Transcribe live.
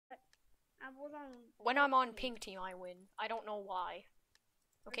was on. When I'm on pink team, I win. I don't know why.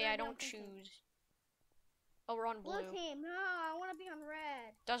 Okay, I don't choose. Oh, we're on blue. Blue team. No, I want to be on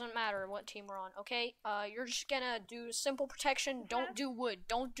red. Doesn't matter what team we're on. Okay, you're just gonna do simple protection. Don't do wood.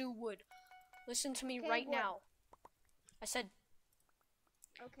 Don't do wood. Listen to me right now. I said.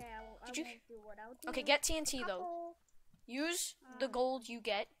 Okay, I won't do wood. Okay, get TNT though. Use the gold you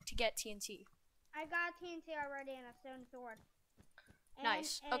get to get TNT. I got TNT already and a stone sword.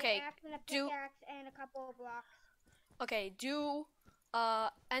 Nice. And okay. And a pickaxe and a couple of blocks. Okay, do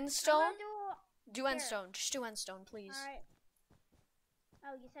endstone. Do endstone. Just do endstone, please. Alright.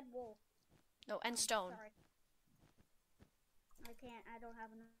 Oh, you said wool. No, endstone. Sorry. I can't. I don't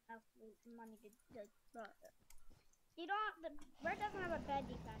have enough money to. You don't. The red doesn't have a bed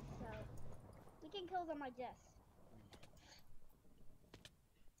defense, so we can kill them like this.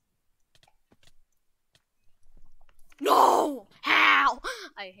 No! How?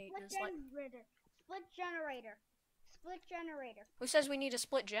 I hate this. Split generator. Split generator. Who says we need a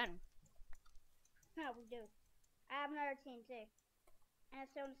split gen? No, we do. I have another TNT. And a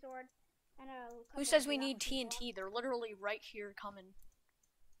stone sword. And a Who says we need TNT? They're literally right here coming.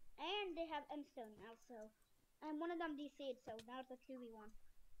 And they have endstone also. And one of them DC'd, so now it's a 2v1.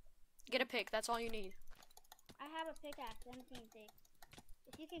 Get a pick, that's all you need. I have a pickaxe and a TNT.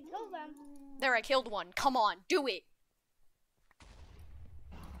 If you can kill them. There, I killed one. Come on, do it.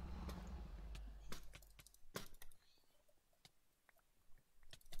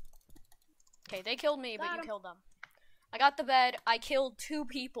 Okay, they killed me, but you killed them. I got the bed. I killed 2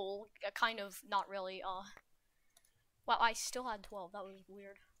 people. Kind of, not really. Wow, I still had 12. That was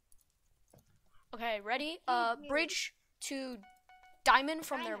weird. Okay, ready? Bridge to diamond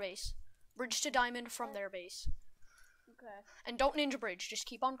from their base. Bridge to diamond from their base. Okay. And don't ninja bridge. Just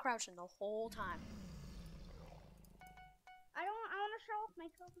keep on crouching the whole time. I want to show off my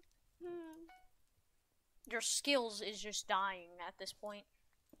skills. Your skills is just dying at this point.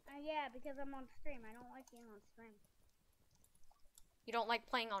 Yeah, because I'm on stream. I don't like being on stream. You don't like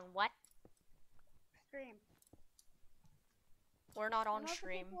playing on what? Stream. We're not on Most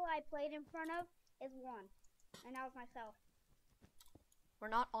stream. The people I played in front of is one, and that was myself. We're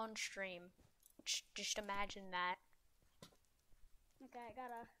not on stream. Just imagine that. Okay, I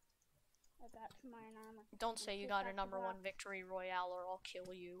got some iron armor. Don't say you got a #1 victory royale or I'll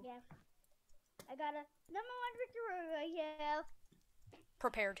kill you. Yeah. I got a #1 victory royale.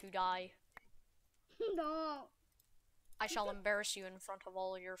 Prepare to die. No. I shall embarrass you in front of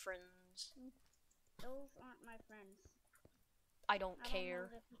all your friends. Those aren't my friends. I don't care.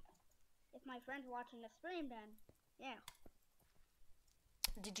 If my friend's watching the stream, then yeah.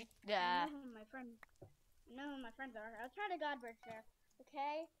 Did you? I know who my friends are. I'll try to God bridge there.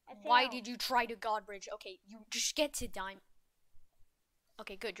 Okay. Why did you try to God bridge? Okay, you just get to diamond.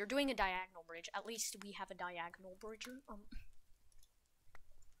 Okay, good. You're doing a diagonal bridge. At least we have a diagonal bridger.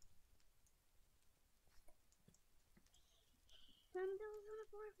 Sundo's on a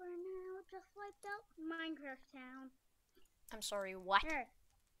board now. Just wiped out Minecraft town. I'm sorry, what? Here,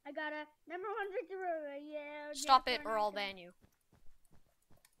 I got a #1 victory. Yeah. Stop it or I'll ban you.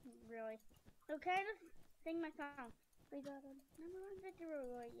 Really? Okay, just sing my song. We got a #1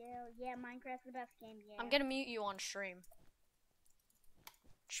 victory. Yeah. Minecraft's the best game. Yeah. I'm gonna mute you on stream.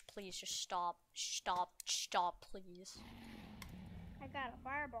 Please, just stop. Stop, please. I got a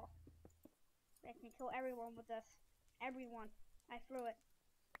fireball. I can kill everyone with this. Everyone. I threw it.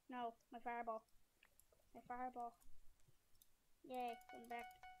 No, my fireball. My fireball. Yay, I'm back.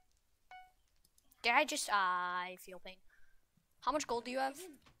 Did I just, I feel pain. How much gold do you have?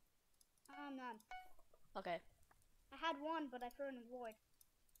 None. Okay. I had 1, but I threw it in the void.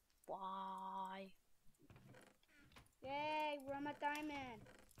 Why? Yay, we're on a diamond.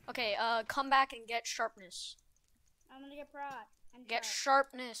 Okay, come back and get sharpness. I'm gonna get prot. Get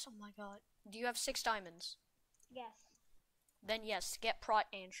sharpness. Oh my god. Do you have 6 diamonds? Yes. Then yes, get prot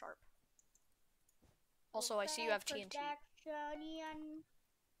and sharp. Also, I see you have TNT.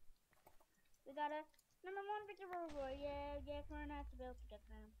 We got a #1 victory. Yeah, we're not to be able to get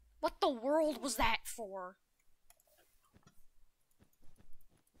them. What the world was that for?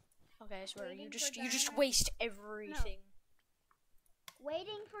 Okay, I swear, you just waste everything. No.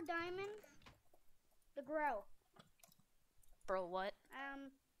 Waiting for diamonds to grow. Bro, what?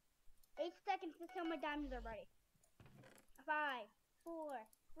 8 seconds until my diamonds are ready. 5, 4,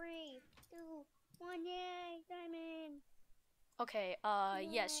 3, 2, 1, yay, diamond. Okay,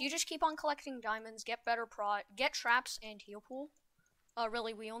 yes, you just keep on collecting diamonds, get better prot, get traps and heal pool.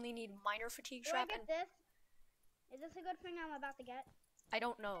 Really, we only need minor fatigue trap. Do I get this? Is this a good thing I'm about to get? I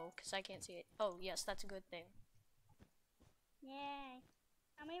don't know, because I can't see it. Oh, yes, that's a good thing. Yay.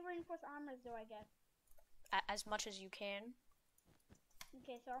 How many reinforced armors do I get? As much as you can.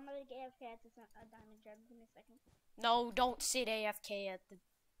 Okay, so I'm gonna get AFK at a diamond gem. Give me a second. No, don't sit AFK at the...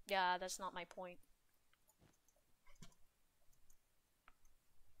 Yeah, that's not my point.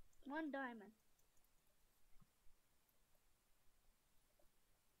 1 diamond.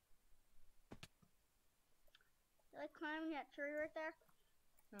 You like climbing that tree right there?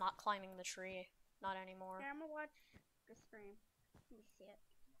 I'm not climbing the tree. Not anymore. Here, I'm gonna watch the stream. Let me see it.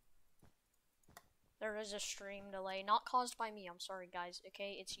 There is a stream delay. Not caused by me. I'm sorry, guys.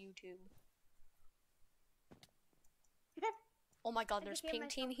 Okay, it's YouTube. Oh my god, there's pink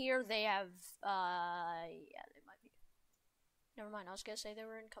team here. They have, yeah, they might be. Never mind, I was gonna say they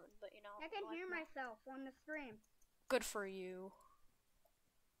were incoming, but you know. I can hear myself on the stream. Good for you.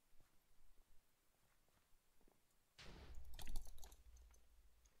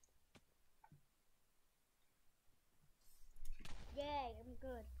 Yay, I'm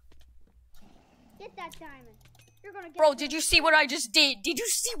good. Get that diamond. You're gonna get Bro, did you see what I just did? Did you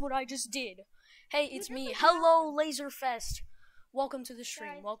see what I just did? Hey, it's me. Hello, Laserfest. Welcome to the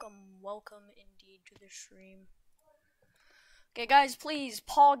stream. Guys. Welcome indeed to the stream. Okay, guys, please,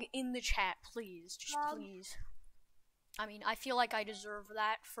 pog in the chat, please. Just Pog. please. I mean, I feel like I deserve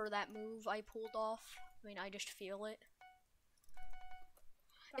that for that move I pulled off. I mean, I just feel it.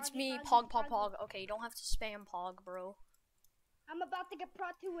 It's me, pog. Okay, you don't have to spam pog, bro. I'm about to get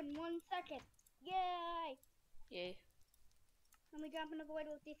Pro 2 in 1 second. Yay! Yay. Let me jump in the void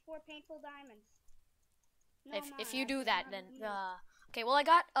with these 4 painful diamonds. No, If you do that, then okay. Well, I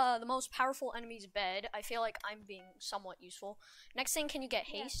got the most powerful enemy's bed. I feel like I'm being somewhat useful. Next thing, can you get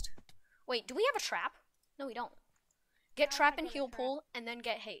haste? Wait, do we have a trap? No, we don't. Get trap and heal pull, and then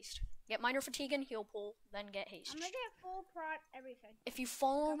get haste. Get minor fatigue and heal pull, then get haste. I'm gonna get full prot everything. If you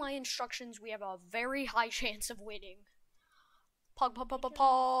follow my instructions, we have a very high chance of winning.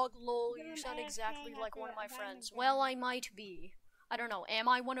 Pog. Lol, you sound exactly like one of my friends. Well, I might be. I don't know. Am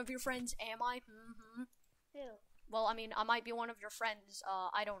I one of your friends? Am I? Who? Well, I mean, I might be one of your friends.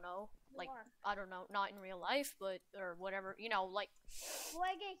 I don't know. Like, You are. I don't know. Not in real life, but, or whatever. You know, like, Will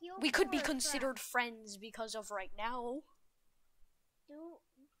I get healed we could be or considered friends because of right now. Do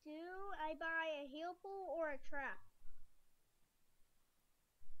I buy a heal pool or a trap?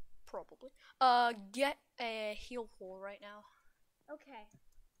 Probably. Get a heal pool right now. Okay.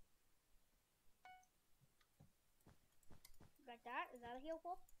 Like that? Is that a heal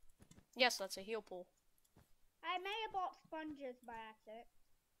pool? Yes, that's a heal pool. I may have bought sponges by accident.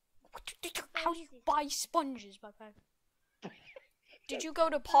 How do you buy sponges, my friend? Did you go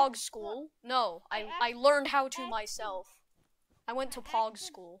to Pog school? No, I learned how to myself. I went to Pog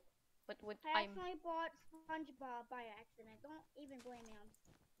school. But I actually bought SpongeBob by accident. Don't even blame me on this.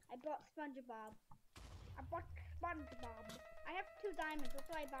 I bought SpongeBob. I have 2 diamonds. What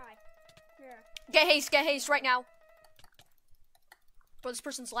do I buy? Here. Get haste right now. Bro, this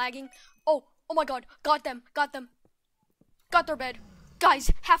person's lagging. Oh my god. Got them. Got their bed.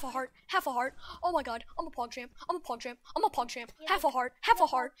 Guys, half a heart. Oh my god. I'm a pog champ. Half a heart. Half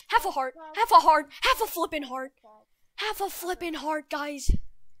a flippin' heart. Guys.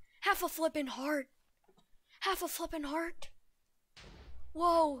 Half a flippin' heart.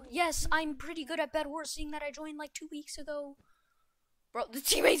 Whoa, yes, I'm pretty good at Bedwars, seeing that I joined like 2 weeks ago. Bro, the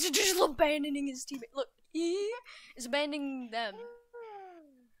teammates are just abandoning his teammate. Look, he is abandoning them.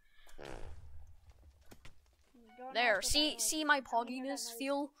 There, see my pogginess?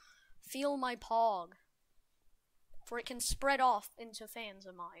 Feel my pog. For it can spread off into fans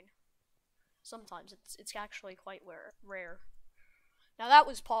of mine. Sometimes it's actually quite rare. Now that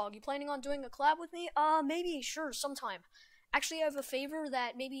was pog. You planning on doing a collab with me? Maybe, sure, sometime. Actually, I have a favor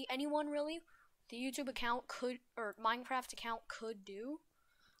that maybe anyone really, the YouTube account could, or Minecraft account could do.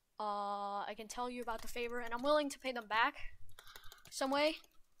 I can tell you about the favor, and I'm willing to pay them back some way.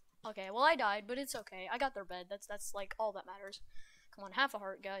 Okay, well I died, but it's okay. I got their bed. That's like all that matters. Come on, half a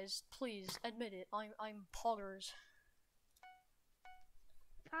heart, guys. Please admit it. I'm poggers.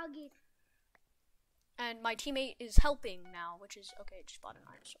 Poggies. And my teammate is helping now, which is okay. Just bought an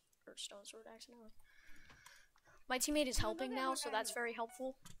iron sword or stone sword accidentally. My teammate is helping now, so that's very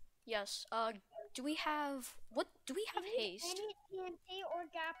helpful. Yes. Do we have haste? Any TNT or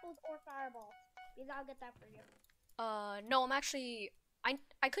gapples or fireballs? Because I'll get that for you. No, I'm actually.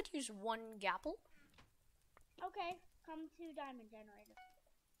 I could use 1 gapple. Okay, come to diamond generator.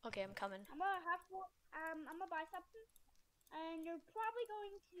 Okay, I'm coming. I'm gonna buy something, and you're probably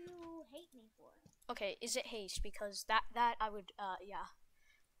going to hate me for it. Okay, is it haste? Because that I would yeah.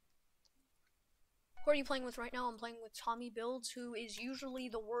 Who are you playing with right now? I'm playing with Tommy Builds, who is usually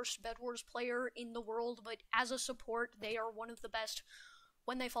the worst Bedwars player in the world, but as a support, they are one of the best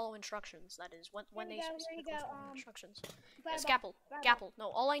when they follow instructions. That is when they specifically follow instructions. Yes, Fireball. Gapple. Gapple. No,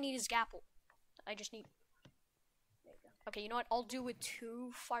 all I need is Gapple. I just need. There you go. Okay, you know what? I'll do with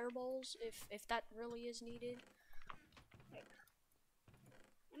 2 fireballs if that really is needed.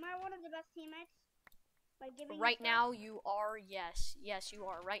 Am I one of the best teammates? By giving Right now, you are. Yes, you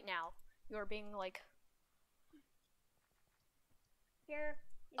are. Right now, you are being like. Here.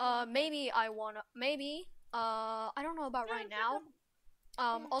 Maybe I wanna. Maybe. I don't know about right now.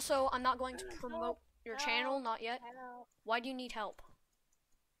 Also, I'm not going to promote your channel. Not yet. Why do you need help?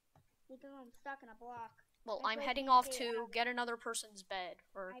 Because I'm stuck in a block. Well, I'm heading off to get another person's bed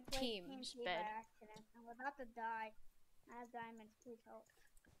or team's bed. By accident. I'm about to die. I have diamonds. Please help.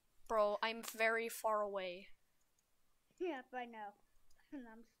 Bro, I'm very far away. Yep, I know.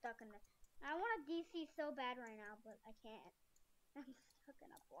 I'm stuck in it. I want to DC so bad right now, but I can't. I'm stuck in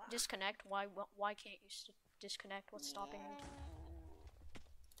a block. Disconnect? Why can't you disconnect? What's stopping you?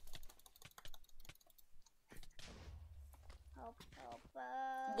 Help.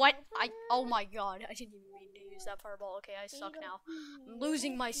 What? Oh my god, I didn't even mean to use that fireball. Okay, I suck now. I'm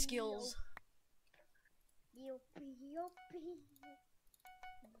losing my skills.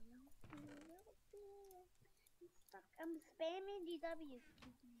 I'm spamming DW.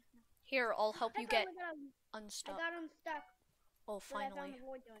 Here, I'll help you get unstuck. I got unstuck. Oh, finally. But I found a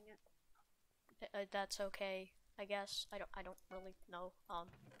void doing it. That's okay. I guess I don't really know.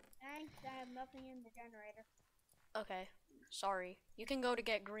 Thanks. I have nothing in the generator. Okay. Sorry. You can go to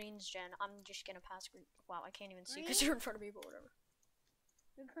get greens, Jen. I'm just gonna pass green. Wow, I can't even see because you're in front of me, but whatever.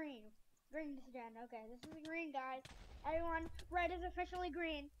 The green. Green is Jen. Okay, this is the green, guys. Everyone, red is officially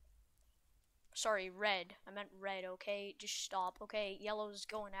green. Sorry, red. I meant red, okay? Just stop, okay? Yellow's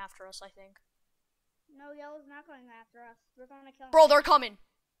going after us, I think. No, yellow's not going after us. We're gonna kill him. Bro, they're coming!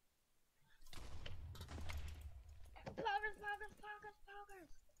 Poggers.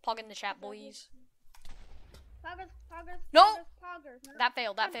 Pog in the chat, boys. Poggers. No! Poggers. That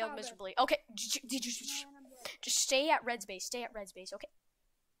failed miserably. Okay, just stay at red's base. Stay at red's base, okay?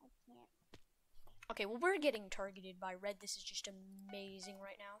 I can't. Okay, well, we're getting targeted by red. This is just amazing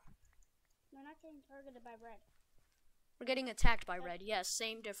right now. We're not getting targeted by red. We're getting attacked by red. Yes,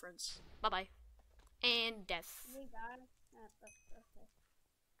 same difference. Bye-bye. And death. We got it. Okay.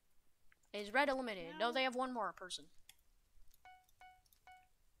 Is red eliminated? No, they have one more person.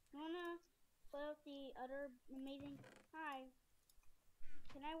 Wanna play with the other amazing... Hi.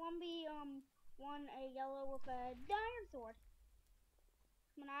 Can I one a yellow with a iron sword?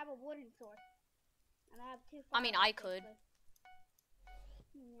 I mean, I have a wooden sword. And I have 2 I mean, I could.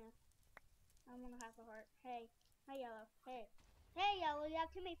 Yeah. I'm gonna have a heart. Hey, yellow. Hey, yellow. You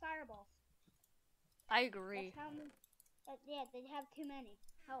have too many fireballs. I agree. Yeah, they have too many.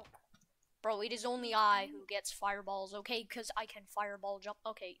 Help. Bro, it is only I who gets fireballs, okay? Because I can fireball jump.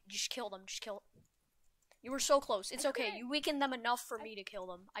 Okay, just kill them. You were so close. It's okay. You weakened them enough for me to kill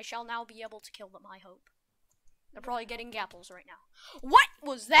them. I shall now be able to kill them, I hope. They're probably getting gapples right now. What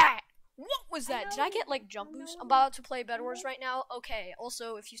was that? What was that? Did I get, like, jump boost? I'm about to play Bedwars right now. Okay,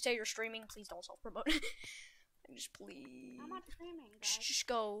 also, if you say you're streaming, please don't self-promote. Just please. I'm not streaming, guys. Just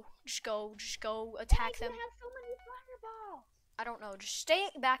go attack them. You have so many fireballs. I don't know. Just stay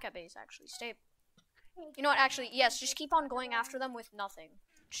back at base, actually. You know what, actually, yes, just keep on going after them with nothing.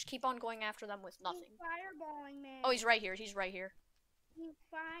 Just keep on going after them with nothing. He's fireballing, man. Oh, he's right here. He's fireballing.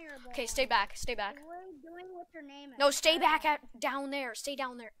 Okay, stay back. What are you doing with your name? No, stay back down there. Stay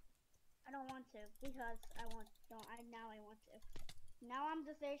down there. I don't want to because I want to. Now I'm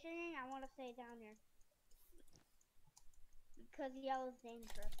decisioning. I want to stay down there because yellow's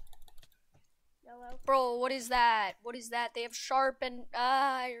dangerous. Yellow. Bro, what is that? They have sharpened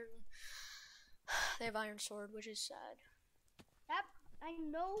iron. They have iron sword, which is sad. Yep, I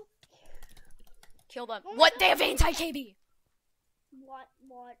know. Kill them. What? They have anti-KB. What?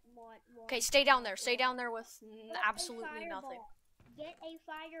 Okay, stay down there. Stay down there with absolutely nothing. Get a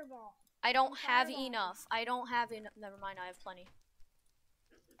fireball. I don't have enough. Never mind, I have plenty.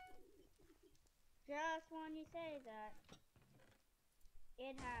 Just when you say that,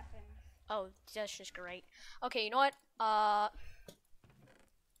 it happens. Oh, that's just great. Okay, you know what? Iron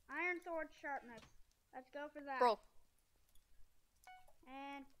sword sharpness. Let's go for that. Bro.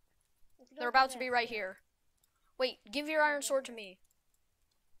 And let's go. They're about to be right here. Wait, give your iron sword to me.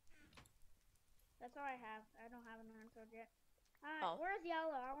 That's all I have. I don't have an iron sword yet. Oh. Where's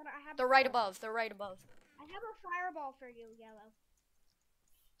yellow? They're right above. They're right above. I have a fireball for you, yellow.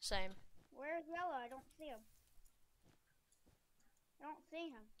 Same. Where's yellow? I don't see him. I don't see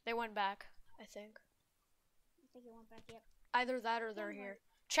him. They went back, I think. I think he went back, yep. Either that or they're here.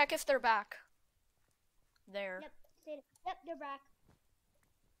 Check if they're back. There. Yep, they're back.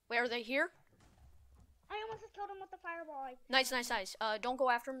 Wait, are they here? I almost just killed him with the fireball. Nice. Don't go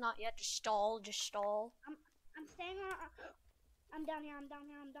after him, not yet. Just stall. I'm staying on. I'm down here. I'm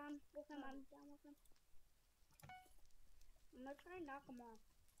down with him. I'm down with him. I'm gonna try and knock him off.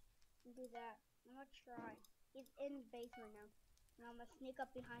 And do that. I'm gonna try. He's in the base right now. And I'm gonna sneak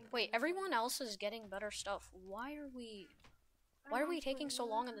up behind him. Wait, everyone else is getting better stuff. Why are we taking so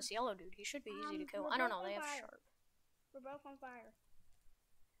long on this yellow dude? He should be easy to kill. I don't know. They have sharp. We're both on fire.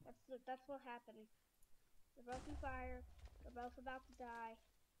 That's what happened. We're both on fire. We're both about to die.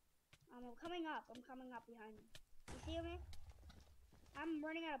 I'm coming up. I'm coming up behind him. You see me? I'm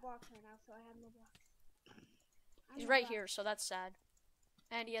running out of blocks right now, so I have no blocks. He's right here, so that's sad.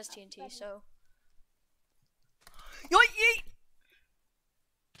 And he has TNT, so. Yeet!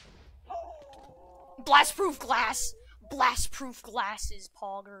 Blast-proof glass! Blast-proof glass is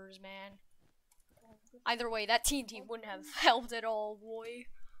poggers, man. Either way, that TNT wouldn't have helped at all, boy.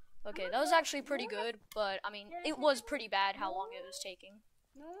 Okay, that was actually pretty good, but, I mean, it was pretty bad how long it was taking.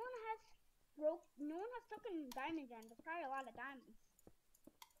 No one has taken diamonds in. There's probably a lot of diamonds.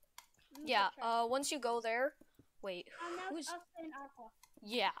 Yeah, once you go there, wait, who's... us and Aqua.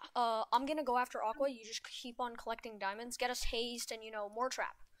 Yeah, I'm gonna go after Aqua. You just keep on collecting diamonds, get us haste, and, you know, more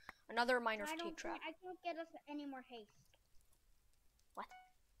trap. Another minor fatigue trap. I can't get us any more haste. What?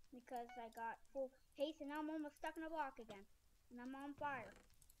 Because I got full haste, and now I'm almost stuck in a block again. And I'm on fire.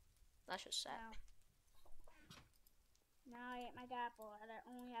 That's just sad. Now I ate my apple, and I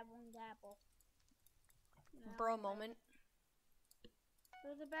only have one apple. Bro, moment.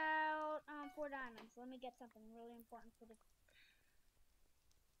 There's about 4 diamonds. Let me get something really important for the.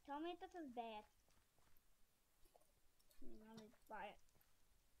 Tell me if this is bad. Let me buy it.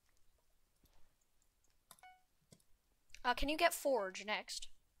 Can you get Forge next?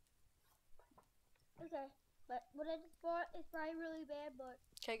 Okay, but what I just bought is probably really bad, but.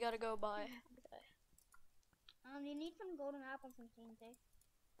 Okay, gotta go buy. Okay. You need some golden apples and TNT.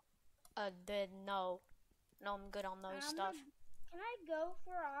 No. No, I'm good on those stuff. Can I go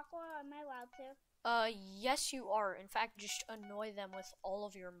for Aqua? Am I allowed to? Yes you are. In fact, just annoy them with all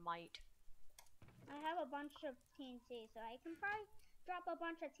of your might. I have a bunch of TNT, so I can probably drop a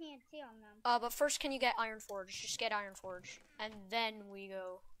bunch of TNT on them. But first, can you get Iron Forge? Just get Iron Forge, and then we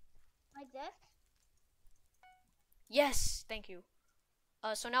go. Like this? Yes, thank you.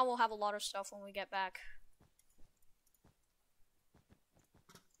 So now we'll have a lot of stuff when we get back.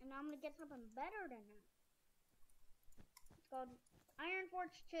 And I'm gonna get something better than that. It's called Iron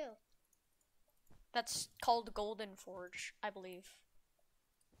Forge 2. That's called Golden Forge, I believe.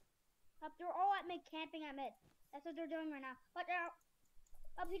 They're all at mid, camping at mid. That's what they're doing right now. Watch out!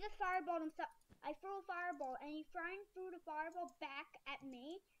 He just fireballed himself. I threw a fireball, and he threw the fireball back at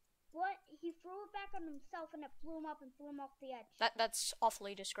me. But he threw it back on himself, and it flew him up and flew him off the edge. That's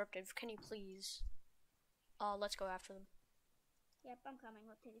awfully descriptive. Can you please? Let's go after them. Yep, I'm coming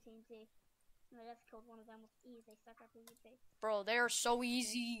with TNT. I just killed one of them with ease. They stuck up easy. Bro, they are so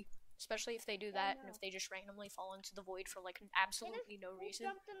easy. Especially if they do that, and if they just randomly fall into the void for, like, absolutely no reason.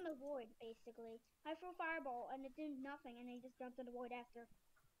 They jumped in the void, basically. I threw a fireball, and it did nothing, and they just jumped in the void after.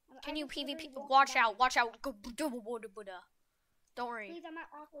 Can you PvP? Watch out, watch out. Go, don't worry. Please, I'm at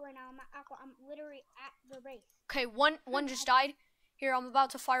Aqua right now. I'm literally at their base. Okay, one just died. Here, I'm about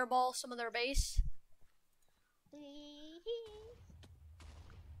to fireball some of their base. Please.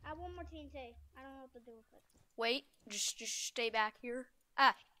 I have one more TNT. I don't know what to do with it. Wait, just stay back here.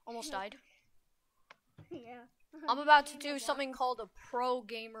 Ah, almost died. Yeah. I'm about to do something called a pro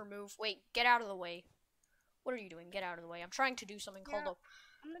gamer move. Wait, get out of the way. What are you doing? Get out of the way. I'm trying to do something called a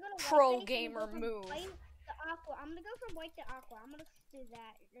pro gamer move. I'm gonna go from white to aqua. I'm gonna do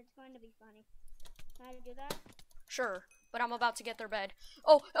that. It's going to be funny. Can I do that? Sure, but I'm about to get their bed.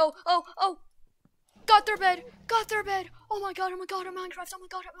 Oh! Got their bed! Oh my god, at Minecraft!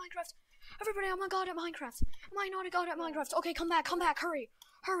 Everybody, oh my god, at Minecraft! Am I not a god at Minecraft? Okay, come back, hurry,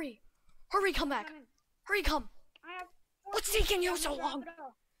 come back. Hurry, come. What's taking you so long?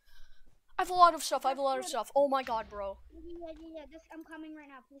 I have a lot of stuff, Oh my god, bro. Yeah, I'm coming right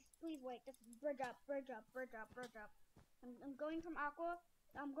now. Please wait. Just bridge up. I'm going from aqua.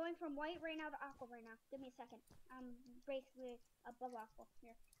 I'm going from white right now to aqua right now. Give me a second. I'm basically above aqua.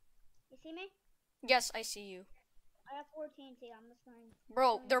 Here. You see me? Yes, I see you. I have 4 TNT. I'm just going.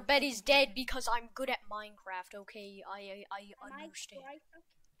 Bro, their bed is dead because I'm good at Minecraft, okay? I understand.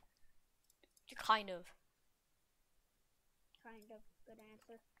 Kind of. Good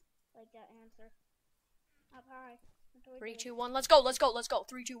answer. Like that answer. Up high. 3, 2, 1, let's go.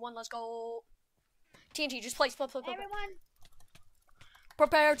 3, 2, 1, let's go. TNT, just place. Everyone.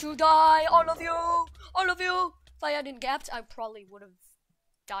 Prepare to die, all of you. If I hadn't gapped, I probably would have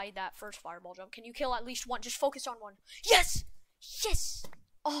died that first fireball jump. Can you kill at least one? Just focus on one. Yes! Yes!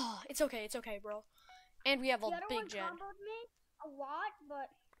 Oh, it's okay, bro. And we have a big gen. Comboed me a lot, but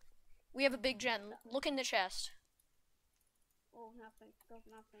we have a big gen. Look in the chest. oh, nothing. There's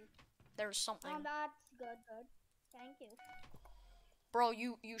nothing. There's something. Oh, that's good. Thank you. Bro,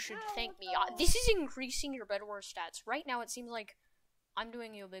 you should thank me. This is increasing your Bedwars stats. Right now, it seems like I'm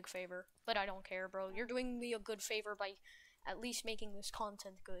doing you a big favor, but I don't care, bro. You're doing me a good favor by at least making this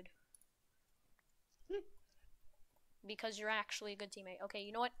content good. Because you're actually a good teammate. Okay,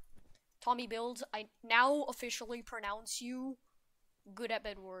 you know what? Tommy Builds, I now officially pronounce you good at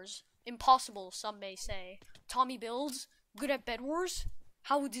Bedwars. Impossible, some may say. Tommy Builds, good at Bedwars?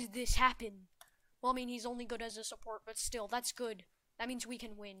 How did this happen? Well, I mean, he's only good as a support, but still, that's good. That means we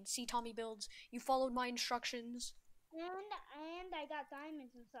can win. See, Tommy Builds, you followed my instructions. And I got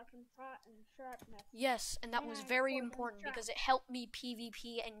diamonds and stuff in sharpness. Yes, and that was very important because it helped me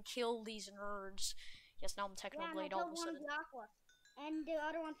PvP and kill these nerds. Yes, now I'm Technoblade all of a sudden. And the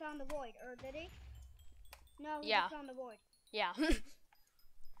other one found the void, or did he? No, he yeah. found the void. Yeah.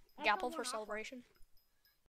 Gapple for celebration.